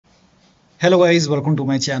Hello guys, welcome to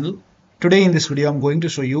my channel. Today in this video I'm going to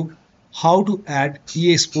show you how to add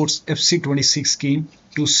EA Sports FC26 game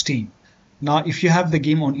to Steam. Now if you have the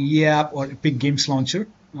game on EA app or Epic Games Launcher,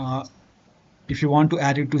 if you want to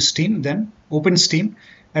add it to Steam, then open Steam.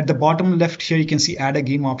 At the bottom left here you can see add a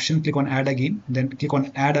game option. Click on add a game, then click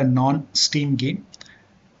on add a non-Steam game,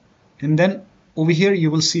 and then over here you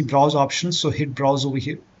will see browse options, so hit browse over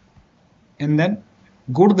here and then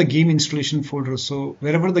go to the game installation folder. So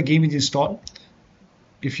wherever the game is installed,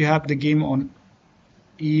 if you have the game on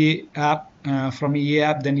EA app, from EA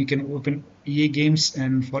app, then you can open EA games,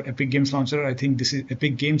 and for Epic Games Launcher I think this is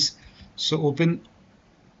Epic Games, so open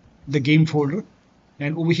the game folder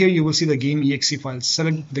and over here you will see the game exe file.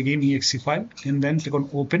 Select the game exe file and then click on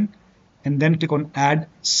open and then click on add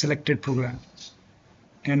selected program,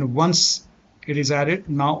 and once it is added,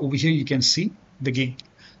 now over here you can see the game.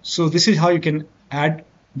 So this is how you can add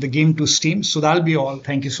the game to Steam. So that'll be all.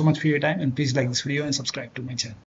 Thank you so much for your time, and please like this video and subscribe to my channel.